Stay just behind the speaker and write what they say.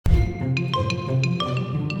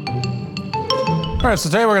All right, so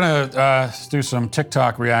today we're gonna do some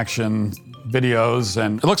TikTok reaction videos,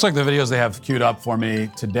 and it looks like the videos they have queued up for me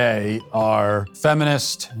today are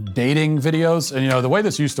feminist dating videos. And you know, the way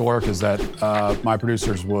this used to work is that my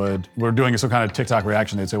producers we're doing some kind of TikTok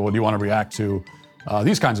reaction, they'd say, well, do you want to react to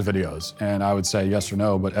these kinds of videos? And I would say yes or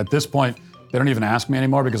no, but at this point, they don't even ask me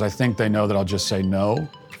anymore because I think they know that I'll just say no.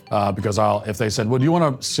 Because if they said, well, do you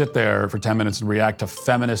want to sit there for 10 minutes and react to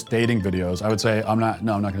feminist dating videos? I would say, I'm not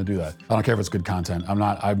going to do that. I don't care if it's good content. I'm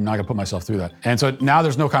not going to put myself through that. And so now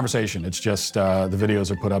there's no conversation. It's just the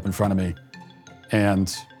videos are put up in front of me,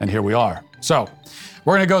 and here we are. So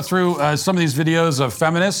we're going to go through some of these videos of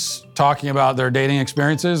feminists talking about their dating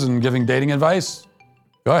experiences and giving dating advice.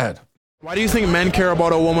 Go ahead. Why do you think men care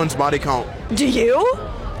about a woman's body count? Do you?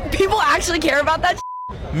 People actually care about that?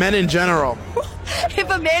 Men in general. If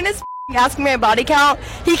a man is asking my body count,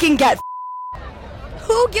 he can get.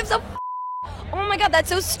 Who gives a? Oh my god, that's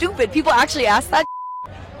so stupid. People actually ask that.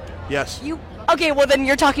 Yes. Okay, well then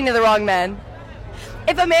you're talking to the wrong man.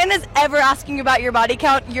 If a man is ever asking about your body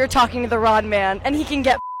count, you're talking to the wrong man, and he can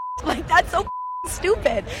get. Like, that's so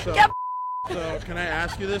stupid. So can I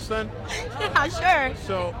ask you this then? Yeah, sure.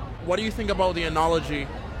 So what do you think about the analogy?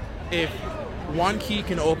 If one key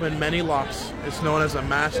can open many locks, it's known as a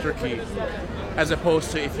master key, as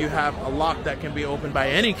opposed to if you have a lock that can be opened by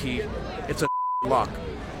any key, it's a lock.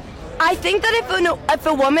 I think that if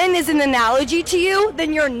a woman is an analogy to you,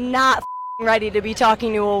 then you're not ready to be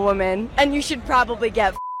talking to a woman, and you should probably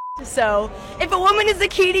get. So if a woman is the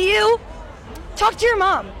key to you, talk to your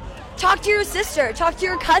mom, talk to your sister, talk to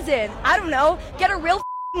your cousin. I don't know, get a real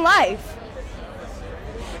life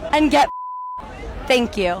and get.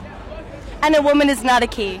 Thank you. And a woman is not a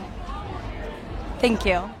key. Thank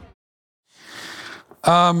you.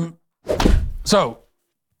 So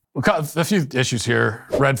a few issues here.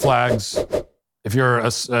 Red flags. If you're a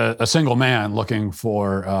single man looking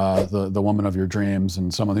for the woman of your dreams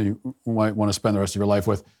and someone that you might want to spend the rest of your life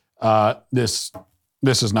with, this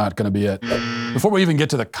is not going to be it. Before we even get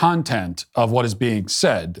to the content of what is being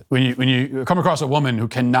said, when you come across a woman who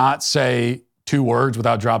cannot say 2 words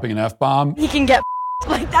without dropping an F-bomb, he can get.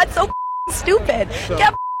 Like, that's so stupid.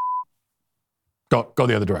 So, go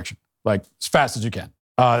the other direction, like as fast as you can.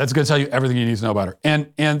 That's going to tell you everything you need to know about her.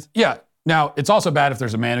 And yeah, now it's also bad if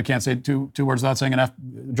there's a man who can't say two words without saying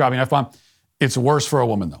dropping an F-bomb. It's worse for a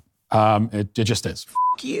woman though. It just is.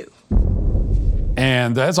 F you.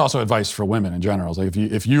 And that's also advice for women in general. Like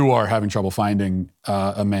if you are having trouble finding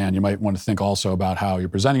a man, you might want to think also about how you're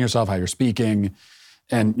presenting yourself, how you're speaking,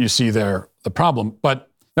 and you see there the problem. But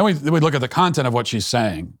then we look at the content of what she's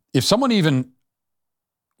saying. If someone even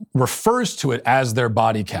refers to it as their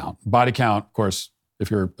body count, of course,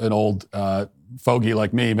 if you're an old fogey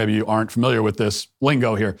like me, maybe you aren't familiar with this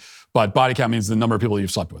lingo here, but body count means the number of people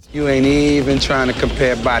you've slept with. You ain't even trying to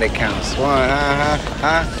compare body counts.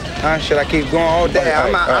 Should I keep going all day?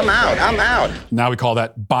 I'm out. Now we call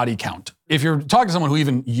that body count. If you're talking to someone who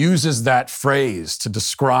even uses that phrase to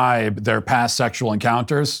describe their past sexual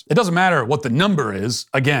encounters, it doesn't matter what the number is.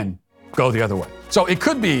 Again, go the other way. So it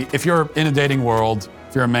could be, if you're in a dating world,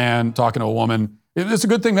 if you're a man talking to a woman, it's a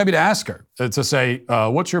good thing maybe to ask her, to say,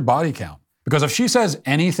 what's your body count? Because if she says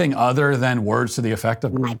anything other than words to the effect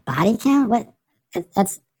of, my body count? What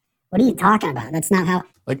are you talking about? That's not how.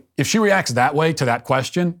 Like, if she reacts that way to that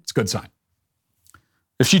question, it's a good sign.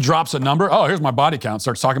 If she drops a number, oh, here's my body count,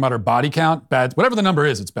 starts talking about her body count, bad. Whatever the number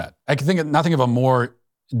is, it's bad. I can think of nothing of a more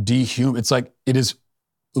it's like, it is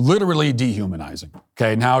literally dehumanizing.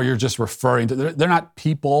 Okay, now you're just referring to, they're not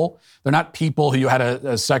people. They're not people who you had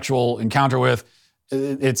a sexual encounter with.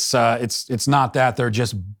 It's not that, they're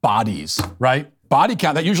just bodies, right? Body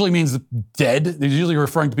count, that usually means dead. They're usually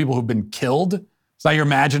referring to people who've been killed. So now you're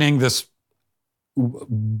imagining this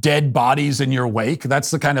dead bodies in your wake.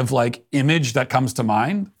 That's the kind of like image that comes to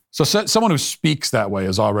mind. So someone who speaks that way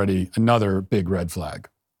is already another big red flag.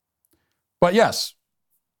 But yes,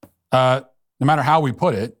 no matter how we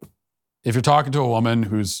put it, if you're talking to a woman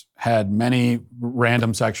who's had many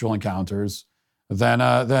random sexual encounters,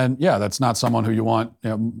 then yeah, that's not someone who you want.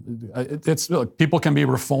 You know, look, people can be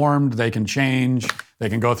reformed, they can change, they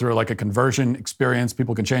can go through like a conversion experience.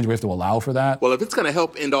 People can change. We have to allow for that. Well, if it's going to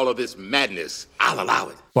help end all of this madness, I'll allow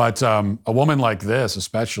it. But a woman like this,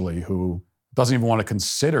 especially, who doesn't even want to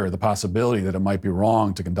consider the possibility that it might be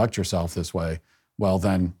wrong to conduct yourself this way, well,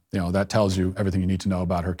 then that tells you everything you need to know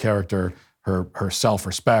about her character, her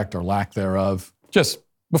self-respect or lack thereof. Just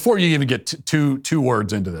before you even get two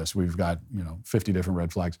words into this, we've got 50 different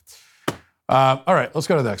red flags. All right, let's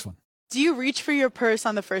go to the next one. Do you reach for your purse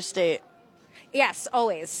on the first date? Yes,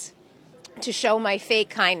 always. to show my fake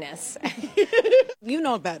kindness. You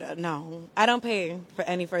know better. No, I don't pay for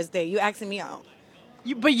any first date. You asking me out.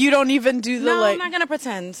 But you don't even do the No, I'm not gonna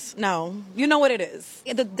pretend. No, you know what it is.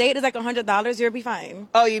 If the date is like $100, you'll be fine.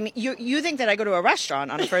 Oh, you think that I go to a restaurant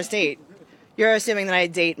on a first date? You're assuming that I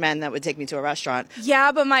date men that would take me to a restaurant.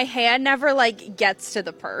 Yeah, but my hand never, like, gets to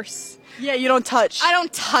the purse. Yeah, you don't touch. I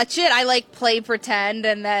don't touch it. I, like, play pretend,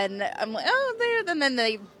 and then I'm like, oh, there, and then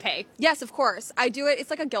they pay. Yes, of course. I do it. It's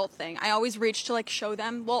like a guilt thing. I always reach to, like, show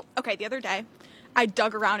them. Well, okay, the other day, I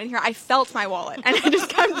dug around in here. I felt my wallet, and I just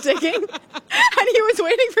kept digging. And he was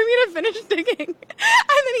waiting for me to finish digging. And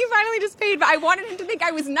then he finally just paid, but I wanted him to think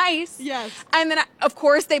I was nice. Yes. And then, of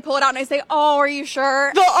course, they pull it out, and I say, oh, are you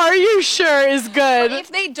sure? The "are you sure" is good. But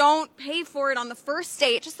if they don't pay for it on the first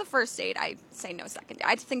date, just the first date, I say no second date.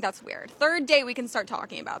 I just think that's weird. Third date, we can start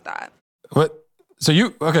talking about that. What? So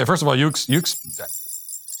first of all, you expect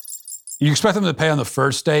them to pay on the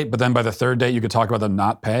first date, but then by the third date, you could talk about them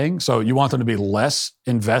not paying. So you want them to be less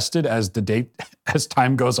invested as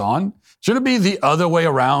time goes on. Should it be the other way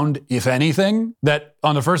around, if anything, that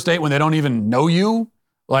on the first date when they don't even know you,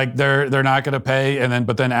 like they're not going to pay,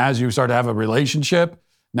 but then as you start to have a relationship,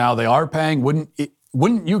 now they are paying?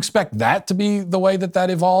 Wouldn't you expect that to be the way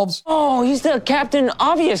that evolves? Oh, he's the Captain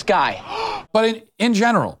Obvious guy. But in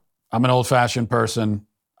general, I'm an old-fashioned person.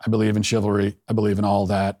 I believe in chivalry. I believe in all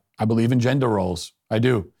that. I believe in gender roles. I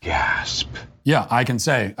do. Gasp. Yeah, I can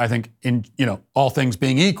say, I think all things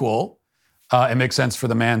being equal, it makes sense for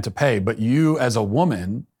the man to pay. But you as a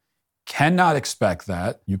woman cannot expect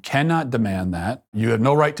that. You cannot demand that. You have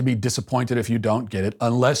no right to be disappointed if you don't get it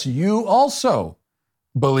unless you also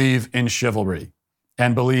believe in chivalry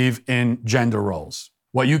and believe in gender roles.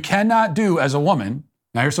 What you cannot do as a woman,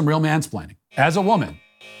 now here's some real mansplaining. As a woman,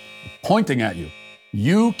 pointing at you,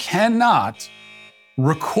 you cannot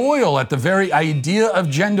recoil at the very idea of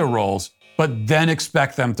gender roles, but then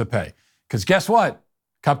expect them to pay. Because guess what,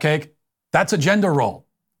 Cupcake? That's a gender role.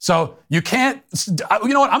 So you can't, you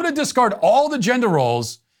know what? I'm going to discard all the gender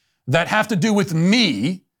roles that have to do with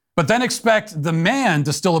me, but then expect the man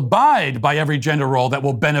to still abide by every gender role that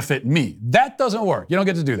will benefit me. That doesn't work. You don't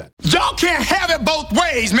get to do that. Y'all can't have it both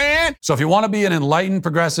ways, man. So if you want to be an enlightened,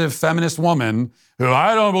 progressive, feminist woman who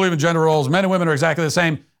I don't believe in gender roles, men and women are exactly the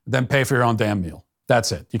same, then pay for your own damn meal.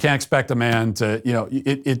 That's it. You can't expect a man to,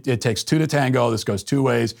 it takes two to tango. This goes two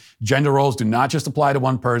ways. Gender roles do not just apply to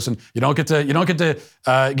one person. You don't get to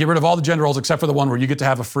get rid of all the gender roles except for the one where you get to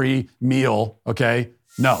have a free meal, okay?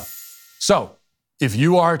 No. So if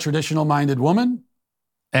you are a traditional-minded woman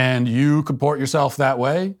and you comport yourself that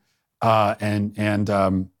way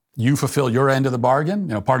and you fulfill your end of the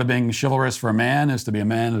bargain, part of being chivalrous for a man is to be a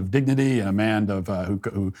man of dignity and a man of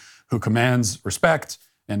who commands respect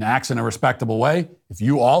and acts in a respectable way. If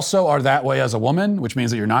you also are that way as a woman, which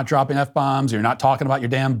means that you're not dropping F-bombs, you're not talking about your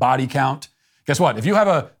damn body count, guess what? If you have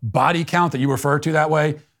a body count that you refer to that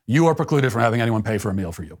way, you are precluded from having anyone pay for a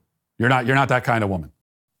meal for you. You're not that kind of woman.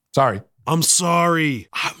 Sorry. I'm sorry.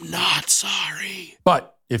 I'm not sorry.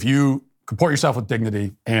 But if you comport yourself with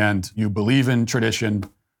dignity and you believe in tradition,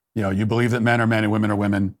 you believe that men are men and women are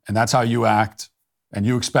women, and that's how you act, and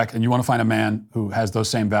you expect, and you want to find a man who has those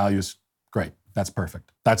same values, great. That's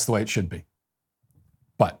perfect. That's the way it should be.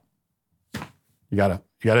 But you have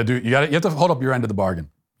to hold up your end of the bargain.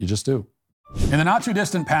 You just do. In the not too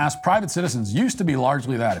distant past, private citizens used to be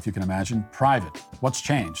largely that, if you can imagine, private. What's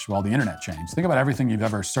changed? Well, the internet changed. Think about everything you've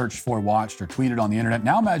ever searched for, watched, or tweeted on the internet.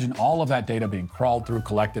 Now imagine all of that data being crawled through,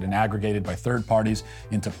 collected, and aggregated by third parties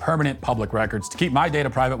into permanent public records. To keep my data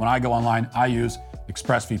private when I go online, I use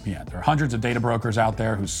ExpressVPN. There are hundreds of data brokers out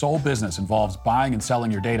there whose sole business involves buying and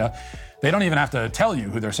selling your data. They don't even have to tell you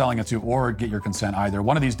who they're selling it to or get your consent either.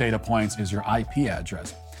 One of these data points is your IP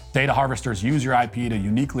address. Data harvesters use your IP to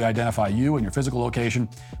uniquely identify you and your physical location,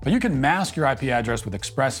 but you can mask your IP address with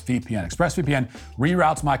ExpressVPN. ExpressVPN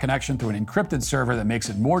reroutes my connection through an encrypted server that makes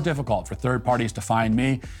it more difficult for third parties to find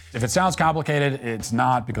me. If it sounds complicated, it's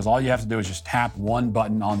not, because all you have to do is just tap one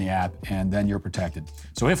button on the app and then you're protected.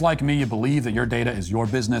 So if, like me, you believe that your data is your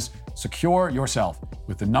business, secure yourself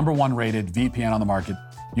with the #1 rated VPN on the market.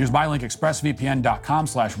 Use my link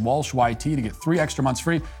expressvpn.com/WalshYT to get 3 extra months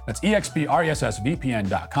free. That's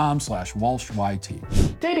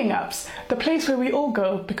expressvpn.com/WalshYT. Dating apps, the place where we all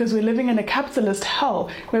go because we're living in a capitalist hell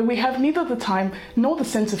where we have neither the time nor the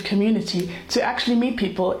sense of community to actually meet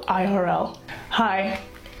people IRL. Hi,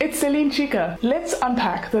 it's Celine Chica. Let's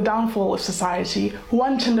unpack the downfall of society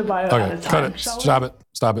one Tinder bio at a time. Cut it.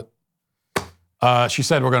 Stop it. She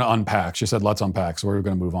said we're going to unpack. She said, let's unpack. So we're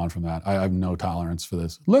going to move on from that. I have no tolerance for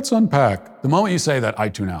this. Let's unpack. The moment you say that, I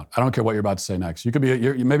tune out. I don't care what you're about to say next. You could be,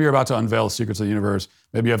 maybe you're about to unveil the secrets of the universe.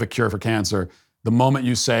 Maybe you have a cure for cancer. The moment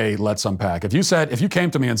you say, let's unpack. If you came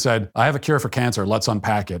to me and said, I have a cure for cancer, let's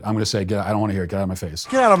unpack it, I'm going to say, I don't want to hear it. Get out of my face.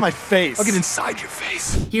 Get out of my face. I'll get inside your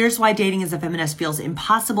face. Here's why dating as a feminist feels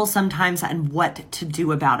impossible sometimes and what to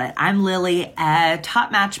do about it. I'm Lily, a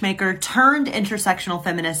top matchmaker turned intersectional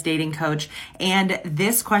feminist dating coach. And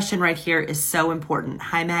this question right here is so important.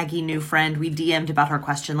 Hi, Maggie, new friend. We DM'd about her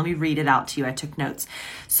question. Let me read it out to you. I took notes.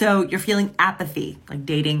 So you're feeling apathy, like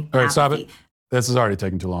dating All right, apathy. stop it. This is already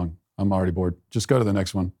taking too long. I'm already bored. Just go to the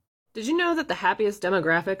next one. Did you know that the happiest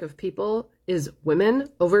demographic of people is women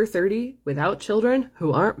over 30 without children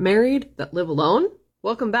who aren't married that live alone?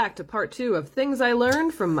 Welcome back to part 2 of things I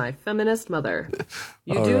learned from my feminist mother.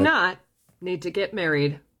 You do not need to get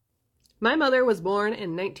married. My mother was born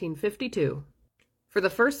in 1952. For the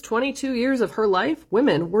first 22 years of her life,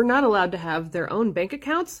 women were not allowed to have their own bank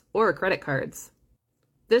accounts or credit cards.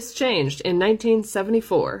 This changed in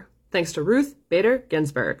 1974, thanks to Ruth Bader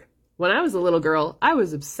Ginsburg. When I was a little girl, I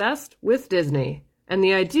was obsessed with Disney and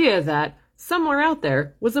the idea that somewhere out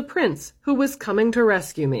there was a prince who was coming to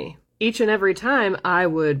rescue me. Each and every time I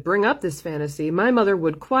would bring up this fantasy, my mother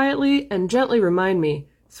would quietly and gently remind me,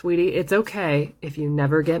 sweetie, it's okay if you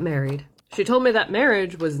never get married. She told me that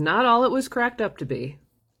marriage was not all it was cracked up to be,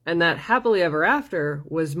 and that happily ever after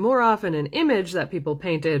was more often an image that people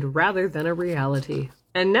painted rather than a reality.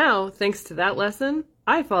 And now, thanks to that lesson,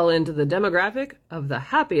 I fall into the demographic of the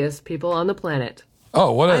happiest people on the planet.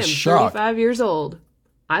 Oh, what a shock. I am 35 years old.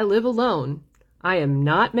 I live alone. I am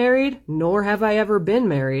not married, nor have I ever been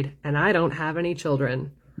married, and I don't have any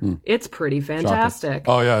children. It's pretty fantastic. Shocking.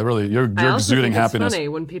 Oh, yeah, really. You're exuding happiness. It's funny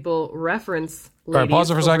when people reference ladies all right, pause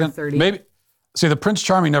it for a second. 30. Maybe, see, the Prince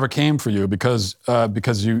Charming never came for you because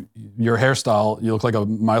your hairstyle, you look like a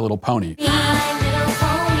My Little Pony.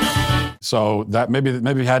 So that maybe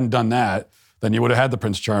if you hadn't done that, then you would have had the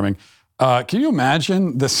Prince Charming. Can you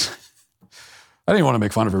imagine this? I didn't want to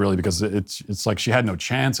make fun of her really because it's like she had no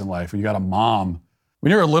chance in life. When you got a mom,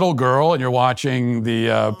 when you're a little girl and you're watching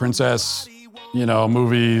the princess,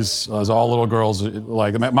 movies, as all little girls,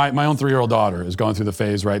 like my own 3-year-old daughter is going through the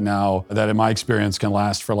phase right now that in my experience can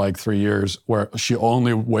last for like 3 years where she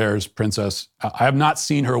only wears princess. I have not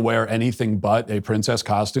seen her wear anything but a princess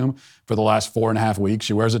costume for the last 4.5 weeks.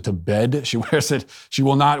 She wears it to bed. She wears it. She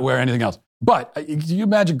will not wear anything else. But can you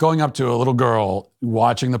imagine going up to a little girl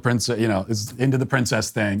watching the princess, is into the princess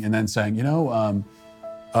thing and then saying, that's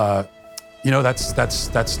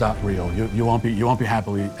not real. You won't be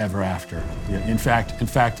happily ever after. In fact,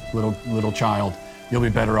 little child, you'll be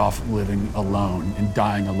better off living alone and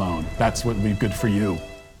dying alone. That's what would be good for you.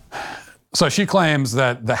 So she claims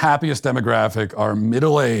that the happiest demographic are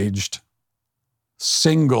middle-aged,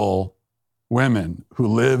 single women who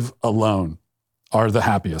live alone are the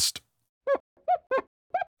happiest.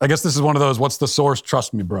 I guess this is one of those, what's the source?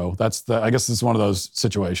 Trust me, bro. I guess this is one of those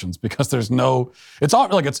situations because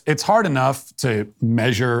it's hard enough to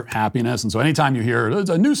measure happiness. And so anytime you hear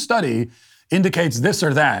a new study indicates this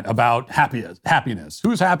or that about happiness,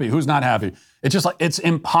 who's happy, who's not happy, it's just like, it's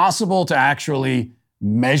impossible to actually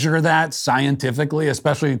measure that scientifically,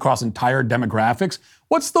 especially across entire demographics.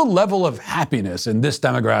 What's the level of happiness in this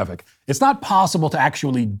demographic? It's not possible to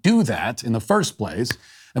actually do that in the first place.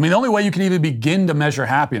 I mean, the only way you can even begin to measure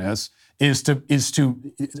happiness is to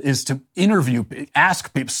interview,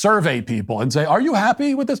 ask people, survey people, and say, "Are you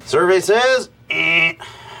happy with this?" Survey says,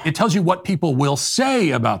 It tells you what people will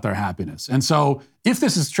say about their happiness. And so, if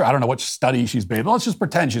this is true, I don't know which study she's based. Let's just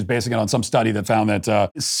pretend she's basing it on some study that found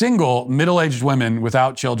that single, middle-aged women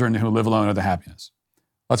without children who live alone are the happiest.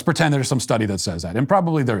 Let's pretend there's some study that says that, and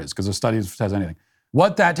probably there is, because the study says anything.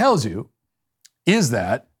 What that tells you is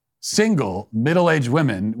that single, middle-aged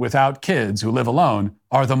women without kids who live alone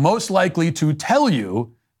are the most likely to tell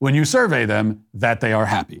you, when you survey them, that they are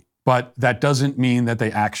happy. But that doesn't mean that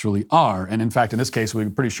they actually are. And in fact, in this case,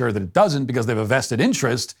 we're pretty sure that it doesn't because they have a vested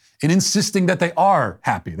interest in insisting that they are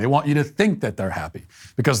happy. They want you to think that they're happy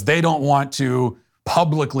because they don't want to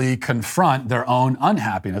publicly confront their own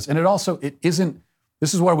unhappiness. And it isn't,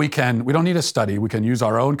 this is where we don't need a study. We can use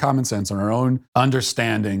our own common sense and our own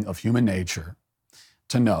understanding of human nature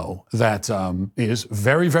to know that it is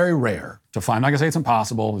very, very rare to find. Like I say, it's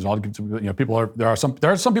impossible. There's all there are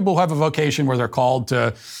some people who have a vocation where they're called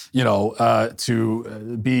to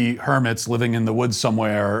be hermits living in the woods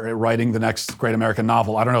somewhere, writing the next great American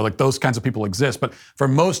novel. I don't know, like those kinds of people exist. But for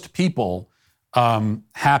most people,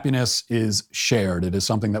 happiness is shared. It is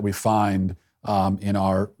something that we find in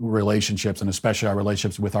our relationships, and especially our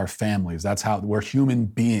relationships with our families. That's how we're human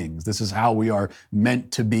beings. This is how we are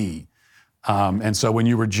meant to be. And so when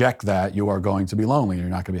you reject that, you are going to be lonely and you're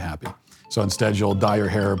not going to be happy. So instead, you'll dye your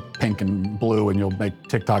hair pink and blue and you'll make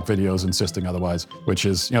TikTok videos insisting otherwise, which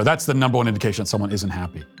is, that's the number one indication that someone isn't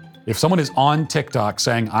happy. If someone is on TikTok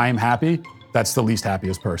saying, I'm happy, that's the least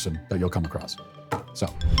happiest person that you'll come across. So.